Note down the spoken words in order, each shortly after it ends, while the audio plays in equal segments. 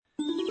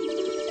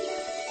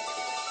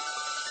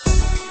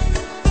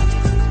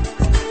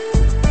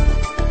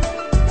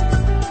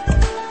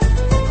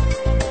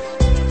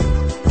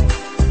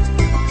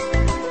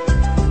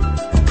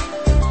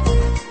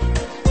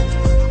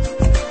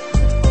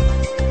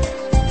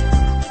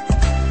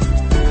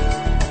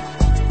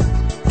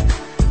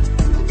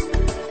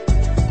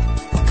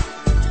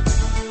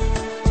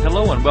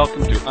and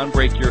welcome to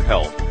Unbreak Your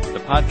Health, the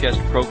podcast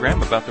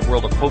program about the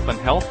world of hope and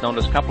health known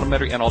as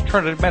complementary and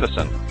alternative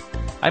medicine.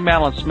 I'm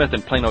Alan Smith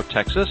in Plano,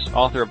 Texas,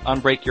 author of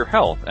Unbreak Your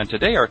Health, and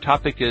today our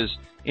topic is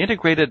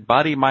integrated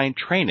body-mind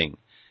training,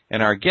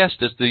 and our guest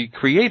is the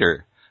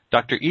creator,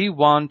 Dr.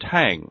 Yi-Yuan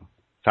Tang,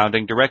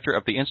 founding director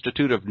of the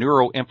Institute of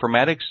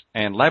Neuroinformatics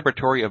and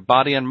Laboratory of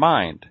Body and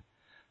Mind.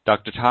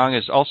 Dr. Tang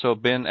has also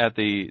been at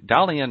the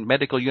Dalian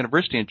Medical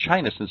University in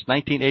China since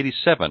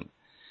 1987.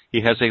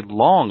 He has a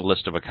long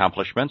list of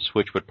accomplishments,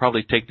 which would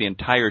probably take the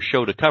entire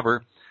show to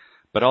cover,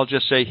 but I'll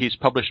just say he's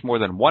published more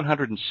than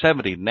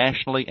 170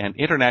 nationally and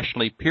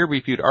internationally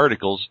peer-reviewed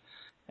articles,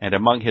 and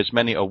among his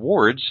many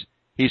awards,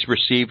 he's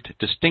received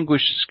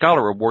Distinguished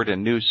Scholar Award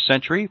in New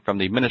Century from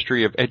the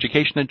Ministry of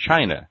Education in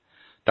China.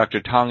 Dr.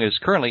 Tang is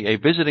currently a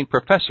visiting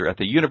professor at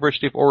the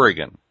University of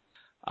Oregon.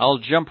 I'll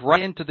jump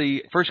right into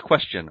the first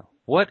question.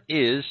 What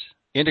is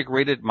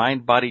Integrated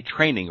Mind-Body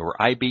Training, or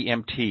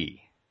IBMT?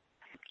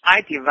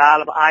 I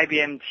developed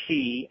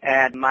Ibmt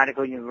at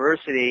Medical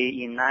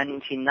University in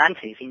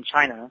 1990s in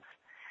China.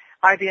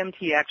 Ibmt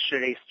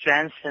actually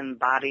strengthens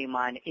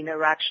body-mind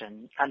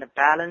interaction and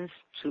balance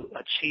to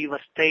achieve a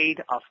state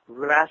of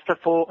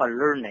restful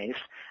alertness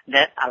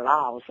that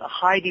allows a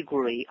high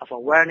degree of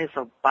awareness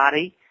of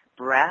body,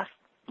 breath,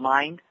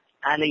 mind,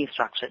 and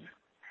instruction.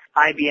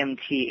 Ibmt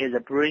is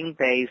a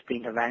brain-based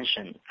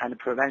intervention and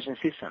prevention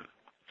system.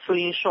 So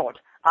in short,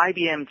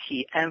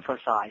 Ibmt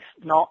emphasizes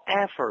not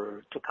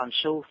effort to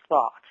control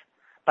thought,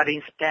 but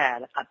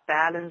instead a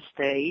balanced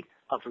state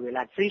of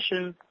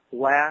relaxation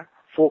where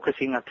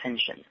focusing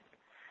attention.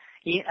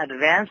 In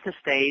advanced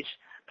stage,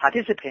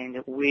 participants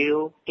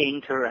will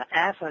enter an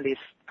effortless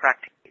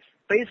practice.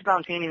 Based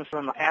on training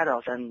from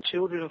adults and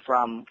children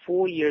from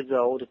 4 years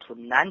old to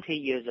 90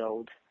 years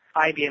old,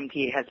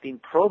 Ibmt has been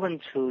proven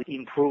to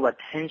improve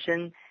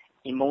attention,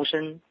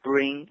 emotion,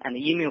 brain, and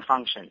immune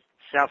function,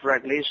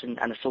 self-regulation,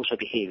 and social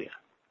behavior.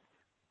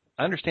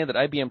 I understand that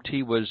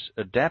IBMT was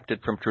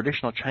adapted from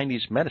traditional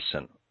Chinese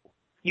medicine.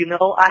 You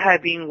know, I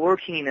have been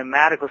working in the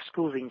medical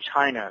schools in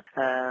China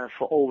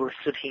for over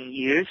 13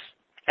 years.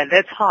 At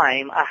that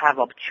time, I have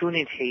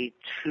opportunity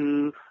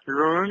to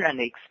learn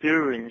and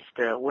experience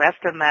the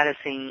Western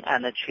medicine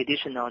and the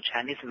traditional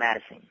Chinese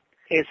medicine.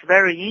 It's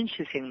very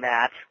interesting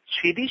that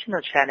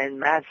traditional Chinese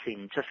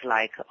medicine, just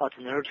like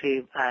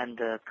alternative and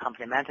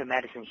complementary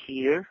medicine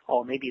here,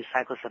 or maybe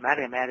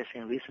psychosomatic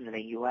medicine recently in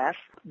the U.S.,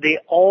 they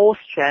all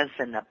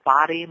strengthen the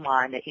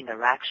body-mind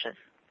interaction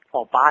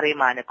or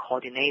body-mind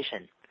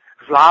coordination,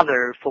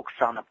 rather focus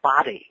on the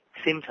body,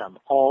 symptom,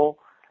 or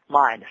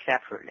mind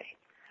separately.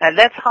 At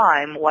that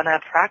time, when I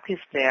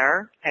practiced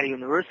there at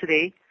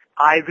university,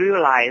 I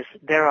realized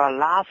there are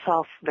lots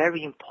of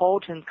very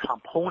important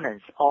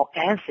components or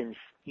essence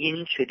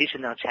in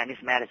traditional Chinese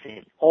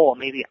medicine, or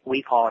maybe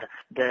we call it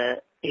the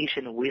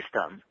ancient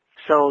wisdom.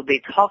 So they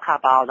talk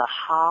about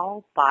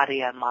how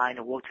body and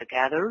mind work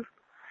together,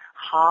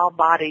 how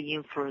body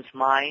influences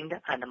mind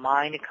and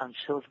mind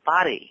controls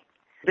body.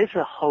 This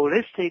is a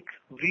holistic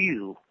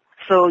view.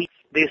 So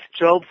this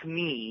drove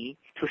me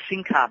to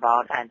think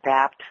about and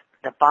adapt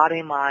the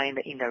body-mind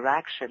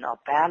interaction or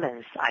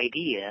balance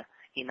idea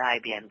in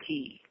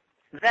IBMT.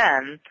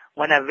 Then,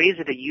 when I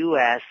visit the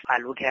U.S.,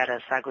 I look at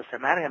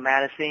psychosomatic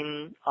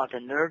medicine,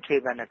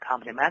 alternative and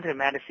complementary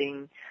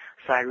medicine,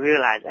 so I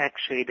realize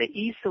actually the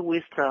East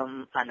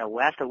wisdom and the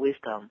West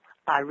wisdom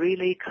are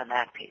really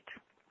connected.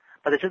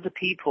 But just the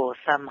people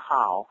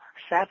somehow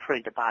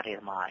separate the body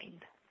and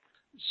mind.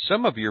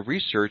 Some of your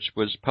research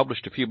was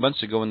published a few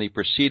months ago in the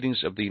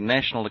Proceedings of the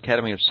National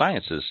Academy of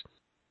Sciences.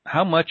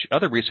 How much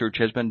other research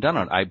has been done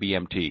on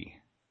IBMT?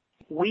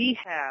 We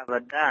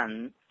have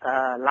done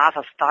a lot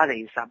of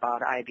studies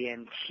about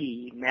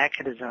IBMT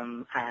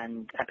mechanism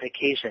and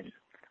application.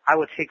 I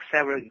will take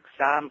several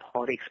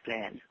examples to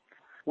explain.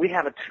 We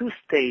have a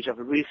two-stage of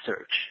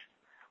research.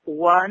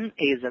 One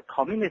is a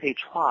community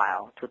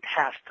trial to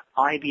test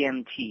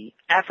IBMT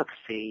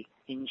efficacy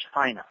in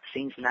China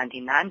since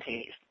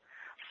 1990s.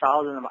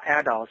 Thousands of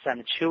adults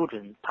and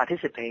children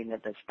participate in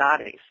the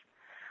studies.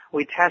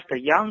 We test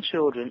young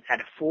children at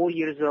 4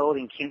 years old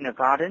in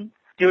kindergarten,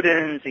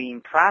 students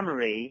in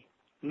primary,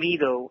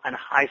 middle, and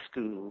high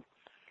school,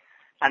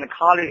 and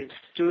college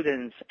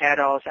students,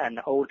 adults, and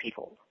old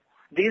people.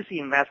 This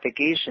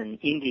investigation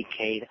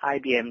indicates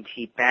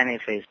IBMT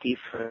benefits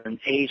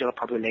different age of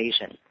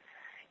population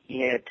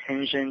in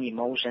attention,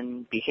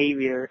 emotion,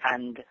 behavior,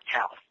 and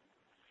health.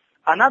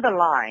 Another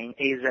line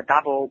is a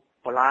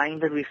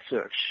double-blind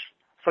research.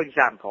 For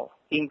example,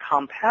 in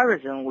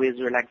comparison with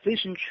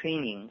relaxation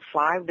training,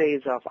 5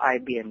 days of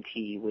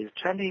IBMT with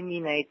 20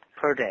 minutes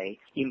per day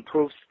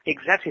improves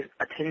executive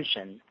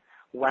attention,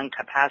 one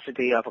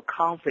capacity of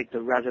conflict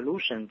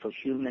resolution for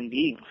human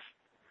beings.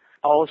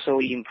 Also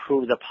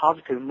improves the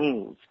positive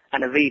mood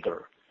and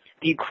vigor,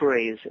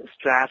 decrease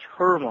stress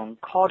hormone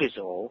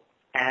cortisol,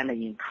 and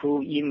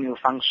improve immune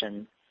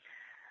function.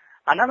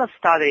 Another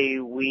study,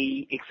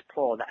 we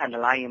explored the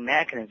underlying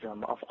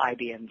mechanism of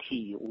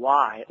IBMT,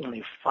 why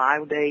only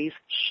 5 days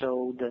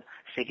showed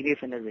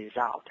significant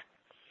result.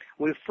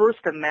 we first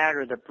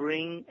measure the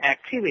brain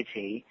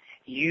activity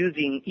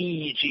using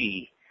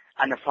EEG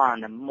and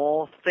found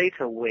more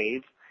theta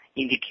wave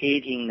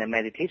indicating the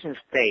meditation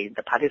state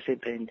the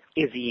participant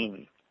is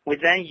in. We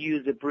then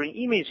use the brain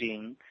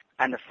imaging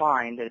and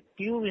find that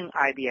during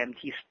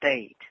IBMT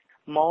state,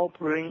 more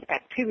brain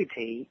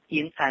activity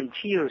in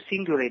anterior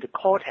cingulate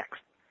cortex.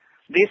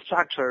 This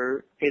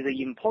structure is an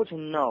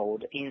important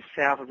node in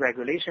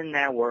self-regulation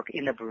network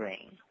in the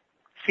brain.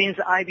 Since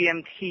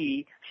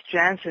IBMT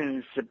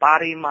strengthens the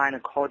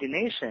body-mind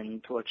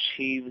coordination to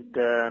achieve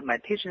the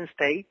meditation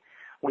state,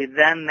 we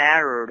then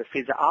measure the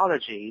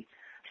physiology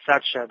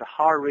such as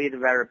heart rate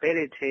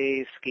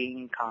variability,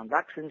 skin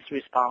conductance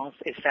response,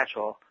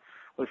 etc.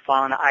 We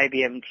found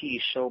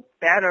IBMT show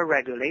better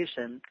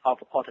regulation of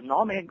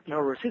autonomic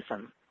nervous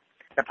system.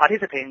 The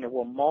participants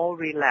were more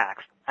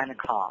relaxed and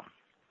calm,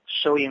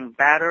 showing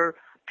better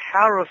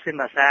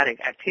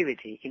parasympathetic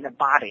activity in the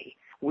body,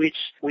 which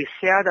we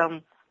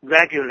seldom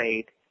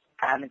regulate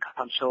and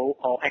control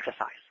or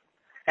exercise.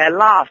 At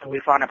last, we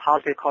found a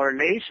positive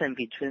correlation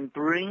between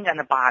brain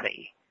and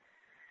body.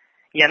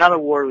 In other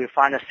words, we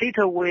find a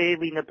theta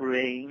wave in the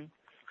brain,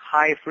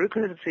 high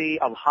frequency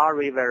of heart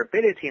rate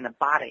variability in the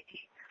body.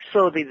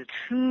 So these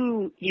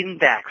two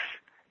index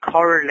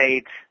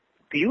correlate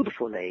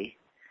beautifully,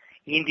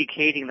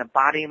 indicating the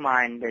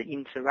body-mind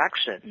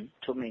interaction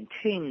to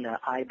maintain the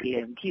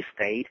IBMT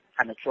state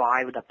and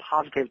drive the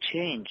positive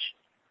change.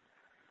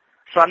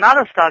 So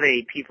another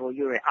study, people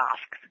usually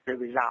ask the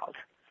result.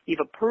 If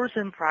a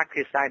person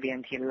practices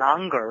IBMT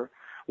longer,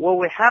 what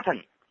will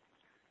happen?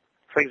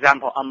 For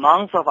example, a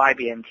month of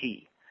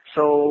IBMT.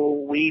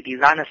 So we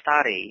design a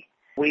study.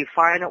 We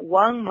find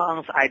 1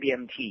 month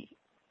IBMT.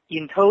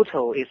 In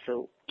total, it's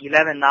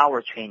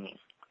 11-hour training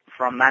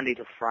from Monday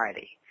to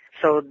Friday.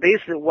 So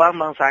this 1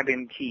 month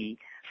IBMT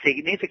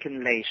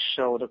significantly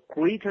showed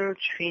greater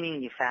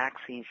training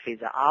effects in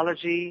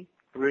physiology,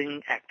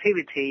 brain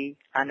activity,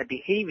 and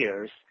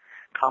behaviors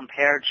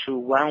compared to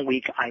 1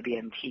 week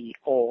IBMT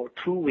or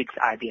 2 weeks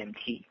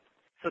IBMT.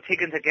 So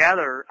taken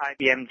together,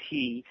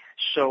 IBMT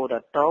showed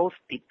a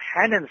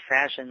dose-dependent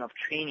fashion of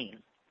training.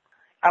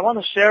 I want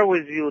to share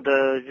with you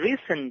the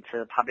recent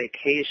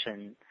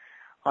publication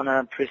on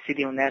the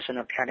Presidium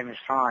National Academy of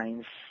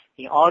Science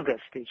in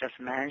August, they just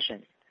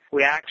mentioned.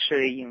 We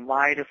actually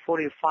invited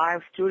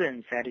 45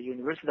 students at the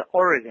University of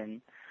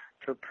Oregon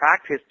to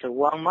practice the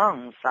 1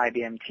 month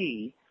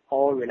IBMT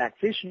or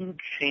relaxation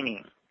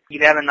training,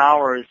 11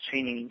 hours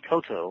training in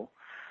total.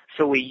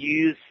 So we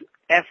use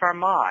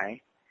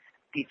fMRI,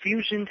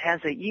 diffusion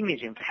tensor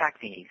imaging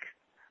technique,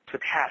 to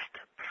test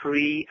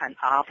pre and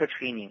after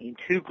training in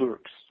 2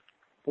 groups.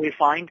 We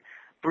find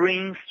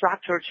brain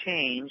structure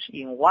change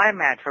in white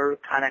matter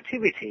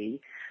connectivity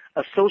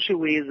associated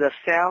with the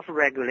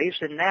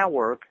self-regulation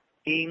network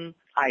in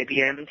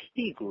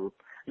IBMT group,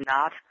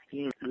 not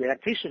in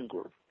relaxation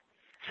group.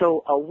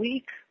 So a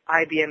week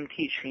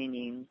IBMT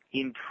training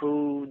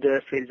improved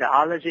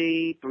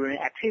physiology, brain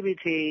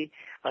activity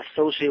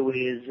associated with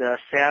the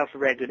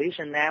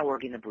self-regulation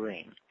network in the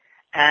brain.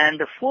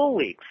 And 4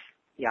 weeks,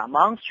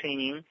 month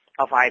training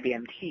of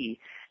IBMT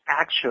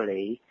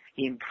actually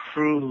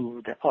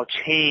improved or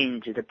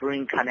changed the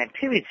brain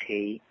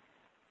connectivity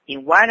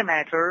in white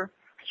matter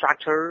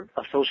structure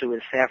associated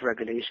with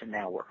self-regulation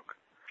network.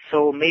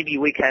 So maybe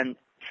we can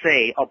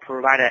say or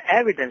provide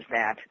evidence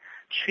that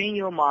train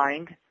your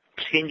mind,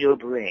 change your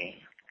brain.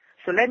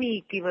 So let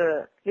me give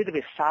a little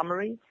bit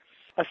summary.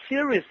 A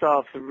series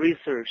of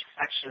research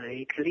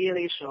actually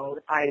clearly showed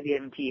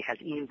IBMT has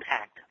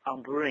impact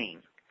on brain,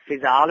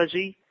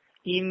 physiology,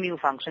 immune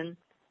function,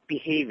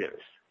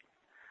 behaviors.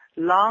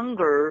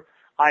 Longer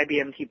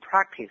IBMT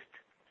practiced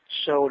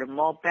showed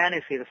more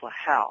benefit for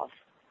health,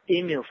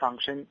 immune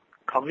function,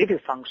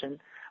 cognitive function,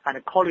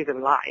 and quality of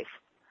life.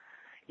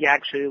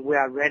 Actually, we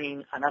are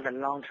running another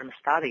long-term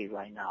study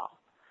right now.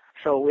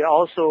 So we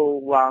also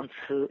want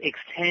to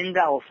extend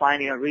our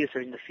finding and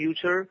research in the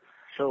future.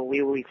 So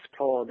we will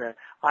explore the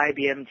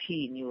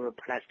IBMT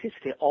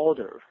neuroplasticity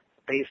order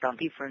based on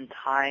different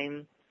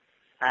time.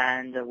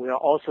 And we are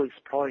also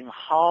exploring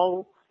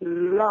how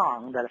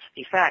long the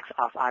effects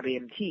of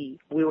IBMT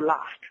will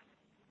last.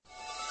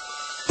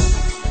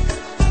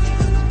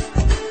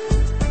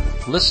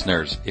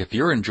 Listeners, if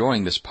you're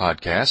enjoying this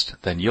podcast,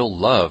 then you'll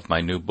love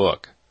my new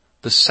book.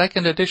 The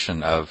second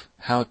edition of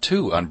How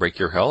to Unbreak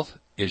Your Health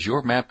is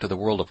your map to the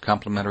world of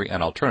complementary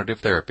and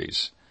alternative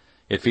therapies.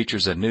 It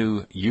features a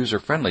new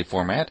user-friendly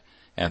format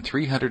and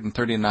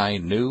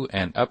 339 new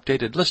and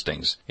updated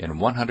listings in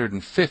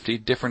 150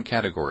 different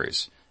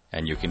categories.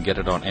 And you can get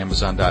it on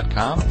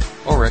Amazon.com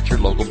or at your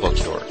local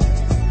bookstore.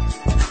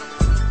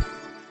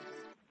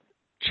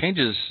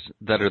 Changes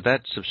that are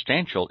that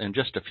substantial in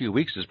just a few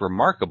weeks is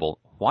remarkable.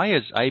 Why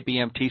is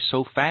IBMT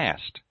so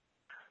fast?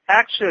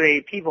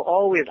 Actually, people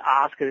always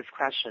ask this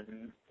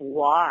question,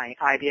 why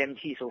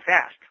IBMT so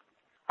fast?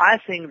 I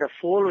think the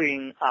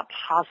following are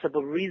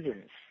possible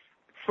reasons.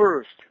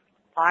 First,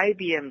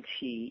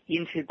 IBMT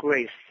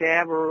integrates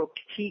several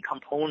key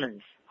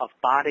components of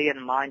body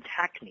and mind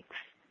techniques,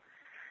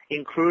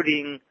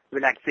 including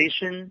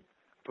relaxation,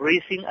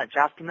 breathing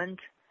adjustment,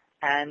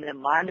 and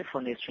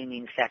mindfulness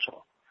training, etc.,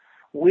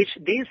 which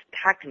these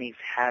techniques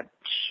have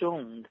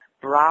shown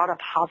broad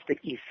positive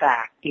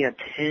effect in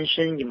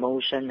attention,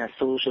 emotion, and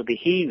social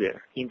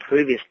behavior in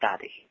previous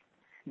study.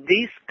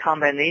 This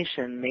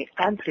combination may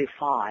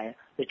amplify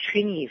the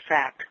training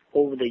effect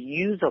over the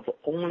use of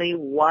only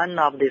one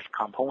of these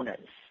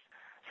components.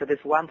 So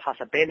that's one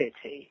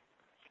possibility.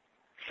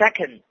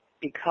 Second,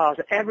 because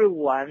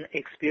everyone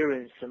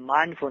experiences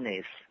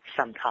mindfulness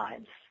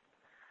sometimes,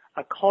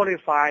 a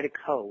qualified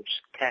coach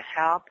can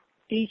help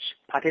each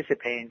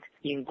participant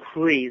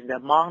increase the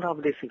amount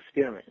of this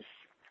experience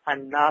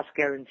and thus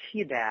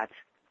guarantee that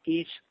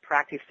each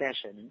practice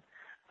session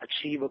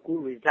achieve a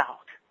good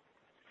result.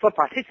 For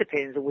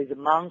participants with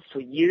months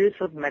to years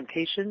of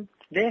meditation,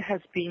 there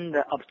has been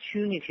the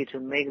opportunity to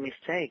make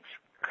mistakes,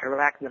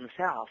 correct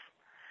themselves,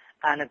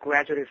 and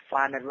gradually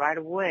find the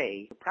right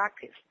way to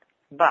practice.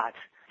 But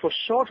for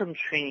short-term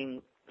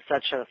training,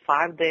 such as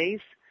 5 days,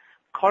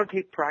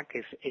 quality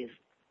practice is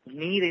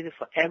needed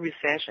for every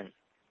session.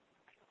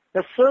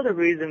 The third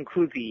reason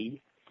could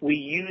be we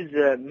use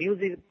a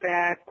music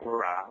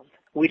background,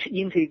 which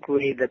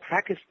integrates the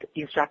practice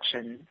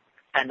instruction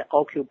and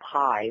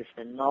occupies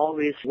the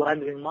novice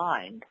wandering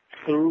mind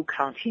through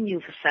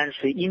continuous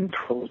sensory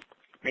input,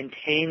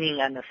 maintaining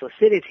and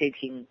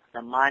facilitating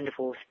the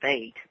mindful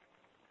state.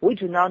 We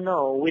do not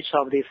know which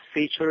of these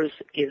features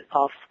is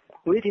of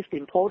greatest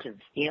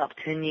importance in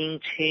obtaining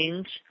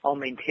change or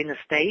maintain a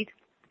state,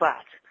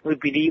 but we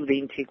believe the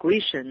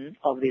integration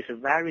of these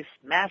various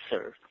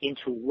methods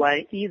into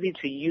one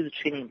easy-to-use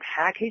training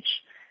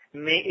package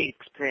may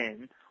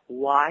explain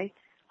why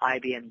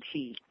Ibmt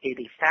is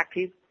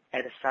effective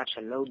at such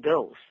a low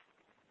dose.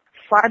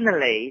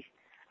 Finally,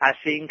 I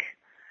think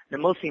the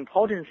most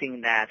important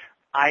thing that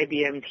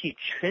Ibmt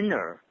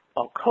trainer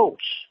or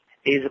coach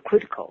is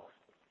critical.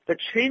 The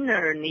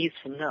trainer needs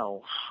to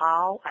know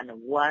how and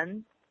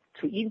when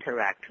to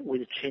interact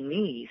with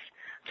trainees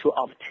to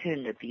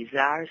obtain the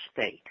desired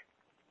state.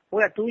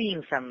 We are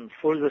doing some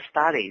further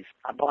studies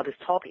about this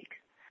topic.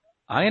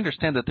 I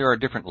understand that there are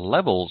different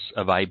levels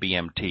of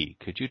Ibmt.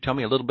 Could you tell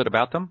me a little bit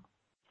about them?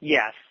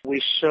 Yes,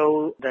 we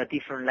show the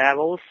different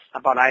levels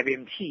about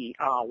Ibmt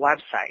on our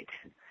website.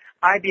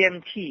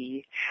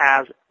 Ibmt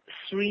has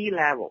 3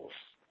 levels.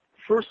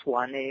 First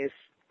one is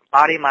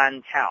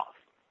body-mind health.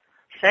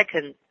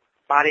 Second,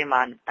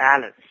 body-mind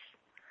balance.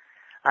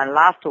 And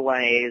last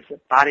one is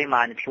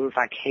body-mind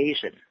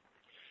purification.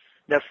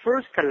 The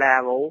first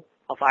level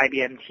of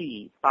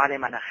Ibmt,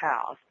 body-mind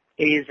health,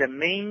 is the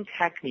main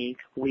technique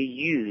we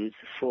use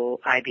for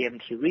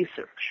Ibmt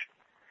research.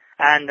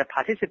 And the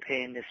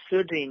participants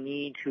certainly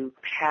need to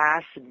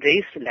pass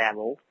this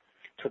level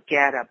to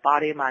get a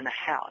body-mind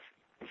health.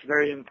 It's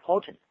very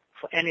important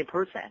for any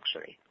person,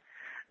 actually.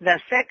 The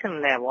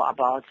second level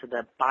about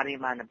the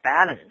body-mind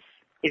balance,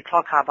 it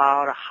talks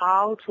about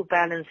how to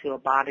balance your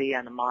body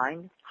and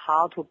mind,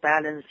 how to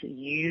balance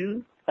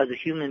you as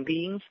human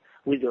beings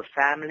with your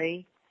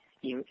family,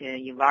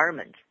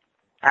 environment.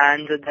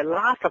 And the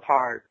last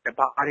part, the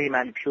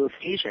body-mind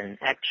purification,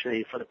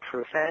 actually for the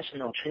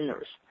professional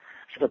trainers.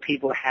 So the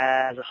people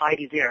have a high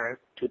desire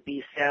to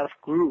be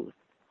self-growth.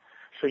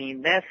 So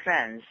in that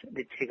sense,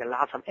 they take a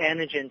lot of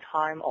energy and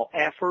time or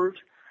effort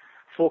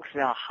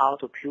focusing on how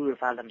to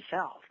purify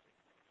themselves.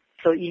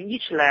 So in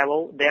each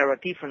level, there are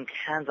different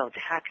kinds of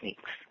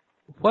techniques.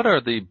 What are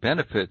the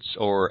benefits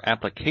or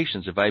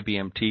applications of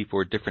Ibmt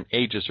for different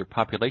ages or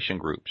population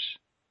groups?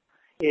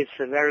 It's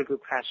a very good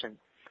question.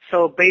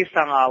 So based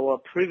on our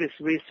previous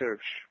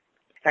research,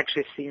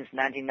 actually since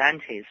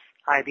 1990s,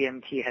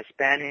 Ibmt has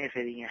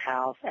benefited in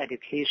health,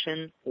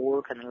 education,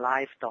 work, and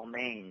life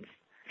domains.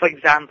 For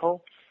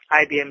example,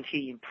 Ibmt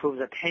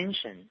improves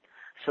attention,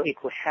 so it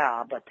could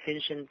help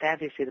attention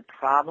deficit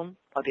problem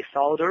or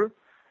disorder,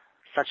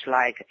 such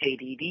like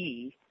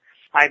ADD.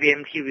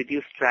 Ibmt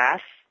reduces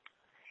stress.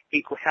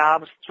 It could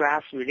help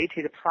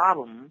stress-related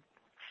problems,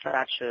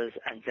 such as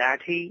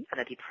anxiety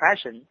and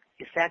depression,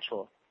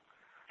 etc.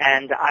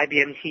 And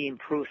Ibmt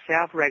improves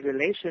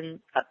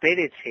self-regulation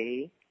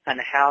ability and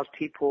helps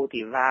people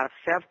develop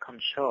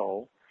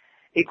self-control.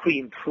 It could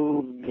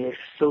improve their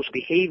social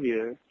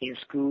behavior in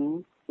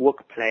school,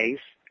 workplace,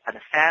 and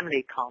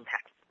family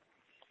context.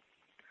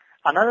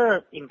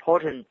 Another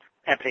important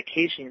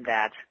application is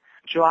that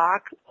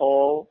drug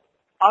or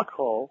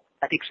alcohol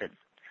addiction.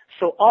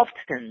 So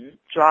often,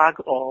 drug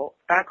or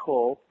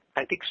alcohol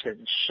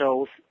addiction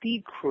shows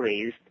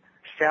decreased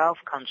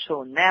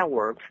self-control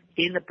networks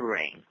in the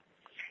brain.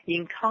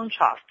 In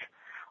contrast,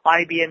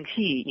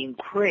 Ibmt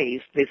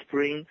increased these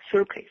brain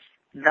circuits,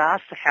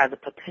 thus has the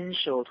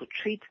potential to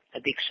treat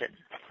addiction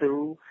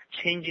through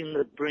changing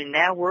the brain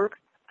network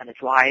and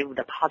drive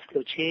the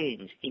positive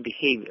change in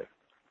behavior.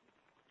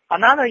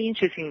 Another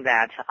interesting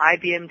that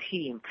Ibmt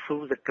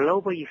improves the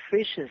global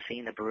efficiency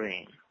in the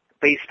brain.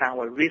 Based on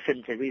our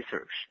recent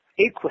research,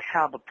 it could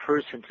help a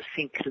person to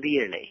think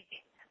clearly,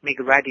 make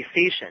the right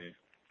decision,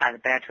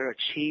 and better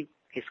achieve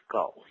his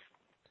goals.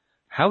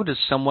 How does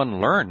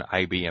someone learn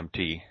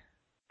Ibmt?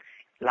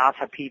 Lots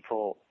of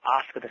people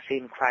ask the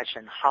same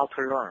question, how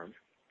to learn.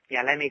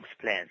 Yeah, let me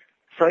explain.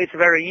 So it's a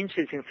very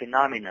interesting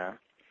phenomenon.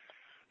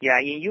 Yeah,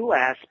 in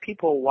U.S.,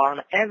 people want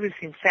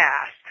everything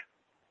fast,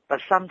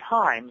 but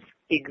sometimes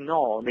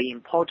ignore the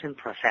important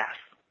process.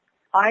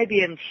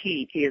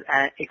 IBMT is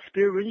an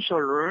experiential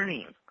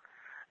learning.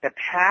 The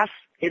path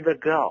is the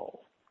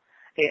goal.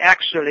 It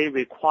actually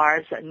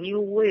requires a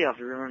new way of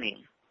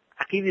learning.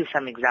 I'll give you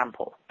some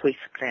example to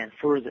explain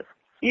further.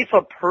 If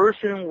a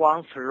person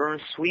wants to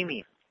learn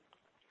swimming,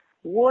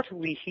 what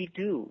will he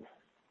do?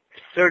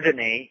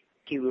 Certainly,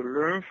 he will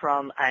learn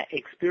from an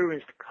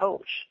experienced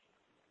coach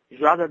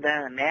rather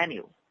than a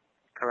manual,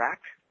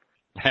 correct?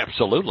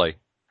 Absolutely.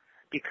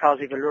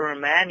 Because if you learn a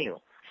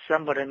manual,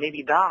 somebody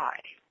maybe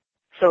die.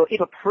 So if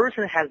a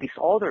person has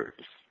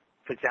disorders,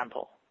 for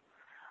example,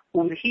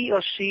 would he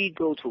or she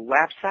go to a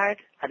website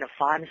and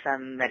find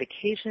some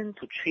medication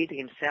to treat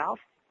himself?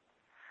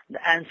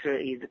 The answer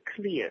is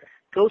clear.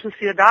 Go to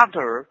see a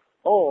doctor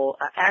or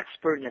an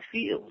expert in the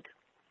field.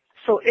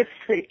 So it's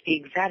the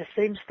exact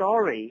same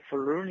story for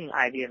learning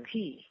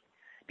IBMT,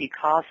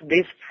 because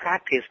this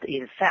practice,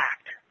 in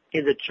fact,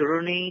 is a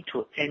journey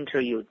to enter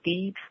your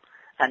deep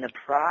and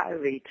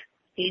private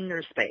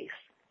inner space.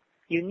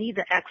 You need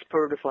an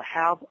expert for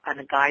help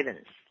and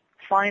guidance.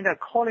 Find a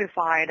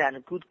qualified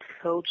and good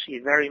coach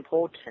is very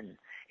important.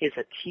 It's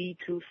a key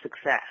to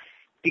success,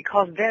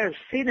 because there is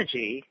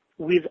synergy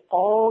with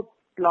all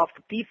of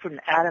the different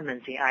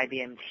elements in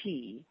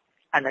IBMT,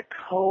 and the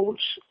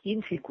coach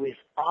integrates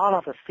all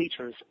of the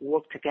features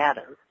work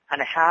together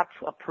and help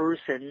a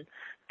person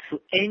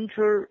to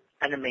enter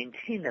and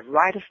maintain the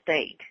right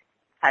state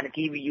and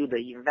give you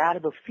the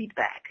invaluable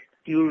feedback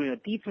during a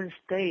different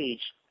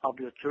stage of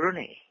your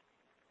journey.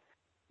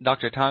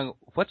 Dr. Tang,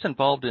 what's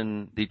involved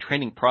in the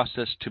training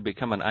process to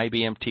become an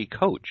IBMT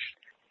coach?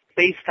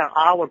 Based on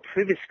our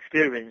previous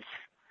experience,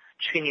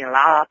 training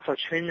lots of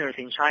trainers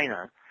in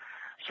China,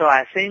 so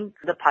I think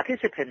the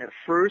participant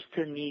first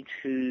need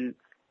to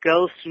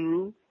go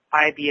through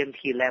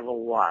IBMT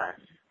level 1,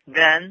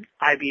 then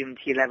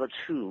IBMT level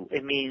 2.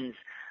 It means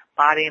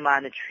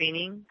body-mind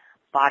training,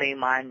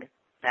 body-mind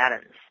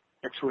balance,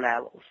 the 2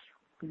 levels.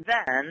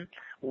 Then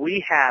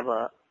we have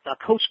a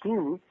coach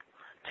group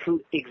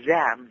to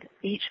examine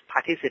each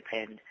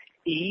participant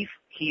if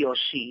he or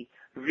she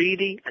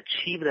really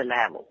achieved the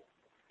level.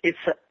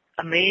 It's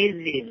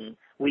amazing.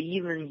 We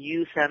even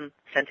use some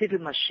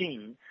scientific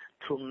machine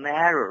to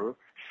measure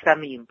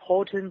some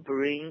important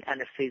brain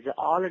and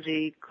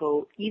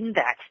physiological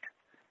index.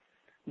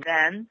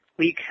 Then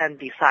we can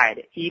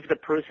decide if the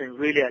person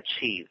really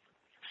achieved.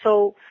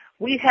 So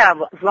we have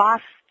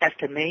rough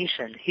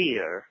estimation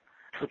here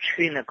to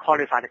train a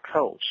qualified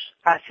coach.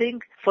 I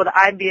think for the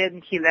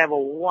IBMT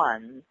level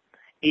 1,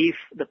 if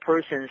the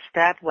person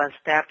step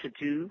to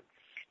do,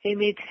 it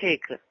may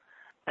take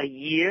a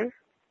year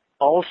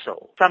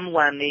also.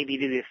 Someone may be a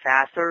little bit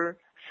faster,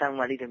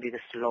 someone a little bit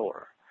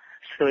slower.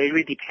 So it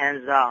really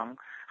depends on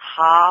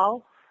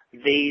how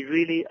they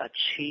really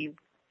achieve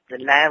the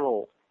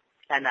level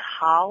and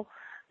how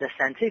the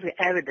scientific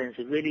evidence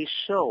really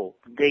show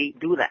they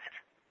do that.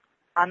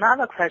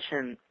 Another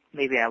question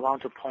maybe I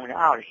want to point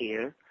out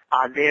here,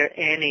 are there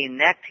any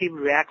negative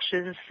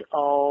reactions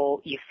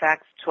or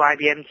effects to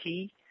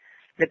IBMT?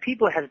 The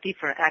people have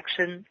different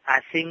action,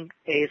 I think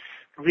is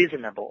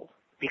reasonable,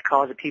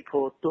 because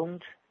people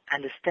don't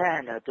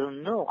understand or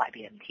don't know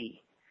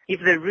IBMT. If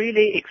they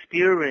really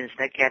experience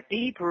that get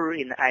deeper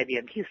in the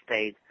IBMT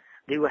state,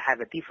 they will have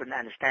a different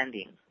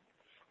understanding.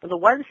 But the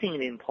one thing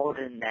is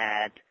important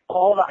that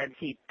all the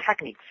IBMT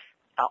techniques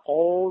are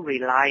all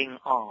relying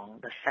on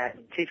the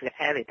scientific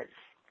evidence.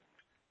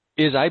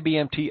 Is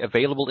IBMT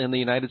available in the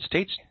United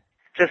States?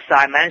 Just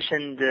I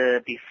mentioned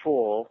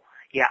before,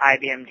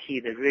 IBMT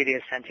is really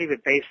a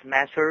scientific-based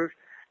method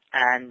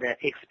and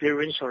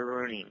experiential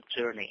learning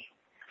journey.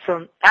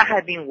 So I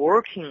have been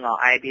working on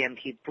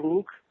IBMT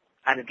book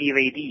and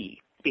DVD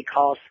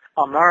because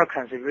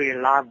Americans really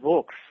love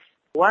books.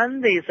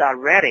 When these are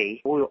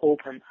ready, we'll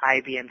open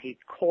IBMT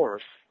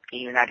course in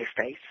the United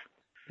States.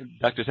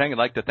 Dr. Tang, I'd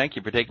like to thank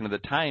you for taking the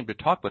time to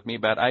talk with me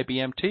about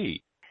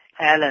IBMT.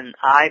 Alan,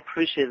 I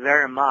appreciate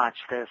very much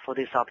for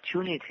this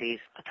opportunity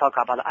to talk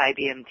about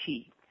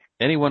IBMT.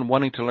 Anyone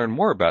wanting to learn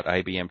more about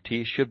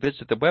IBMT should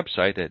visit the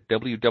website at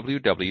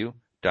www.yi-yuan.net.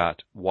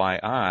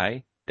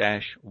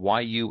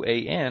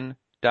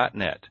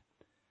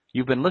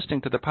 You've been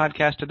listening to the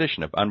podcast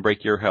edition of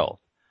Unbreak Your Health,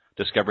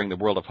 discovering the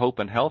world of hope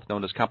and health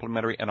known as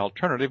complementary and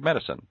alternative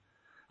medicine.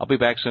 I'll be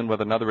back soon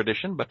with another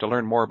edition, but to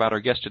learn more about our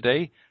guest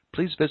today,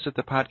 please visit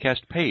the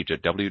podcast page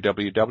at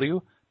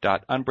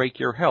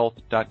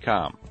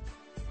www.unbreakyourhealth.com.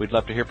 We'd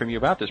love to hear from you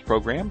about this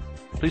program.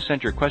 Please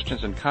send your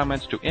questions and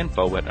comments to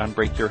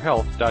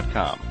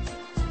info@unbreakyourhealth.com.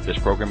 This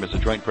program is a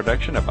joint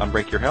production of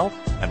Unbreak Your Health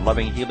and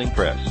Loving Healing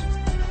Press.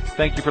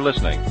 Thank you for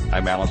listening.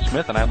 I'm Alan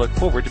Smith, and I look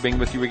forward to being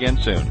with you again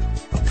soon.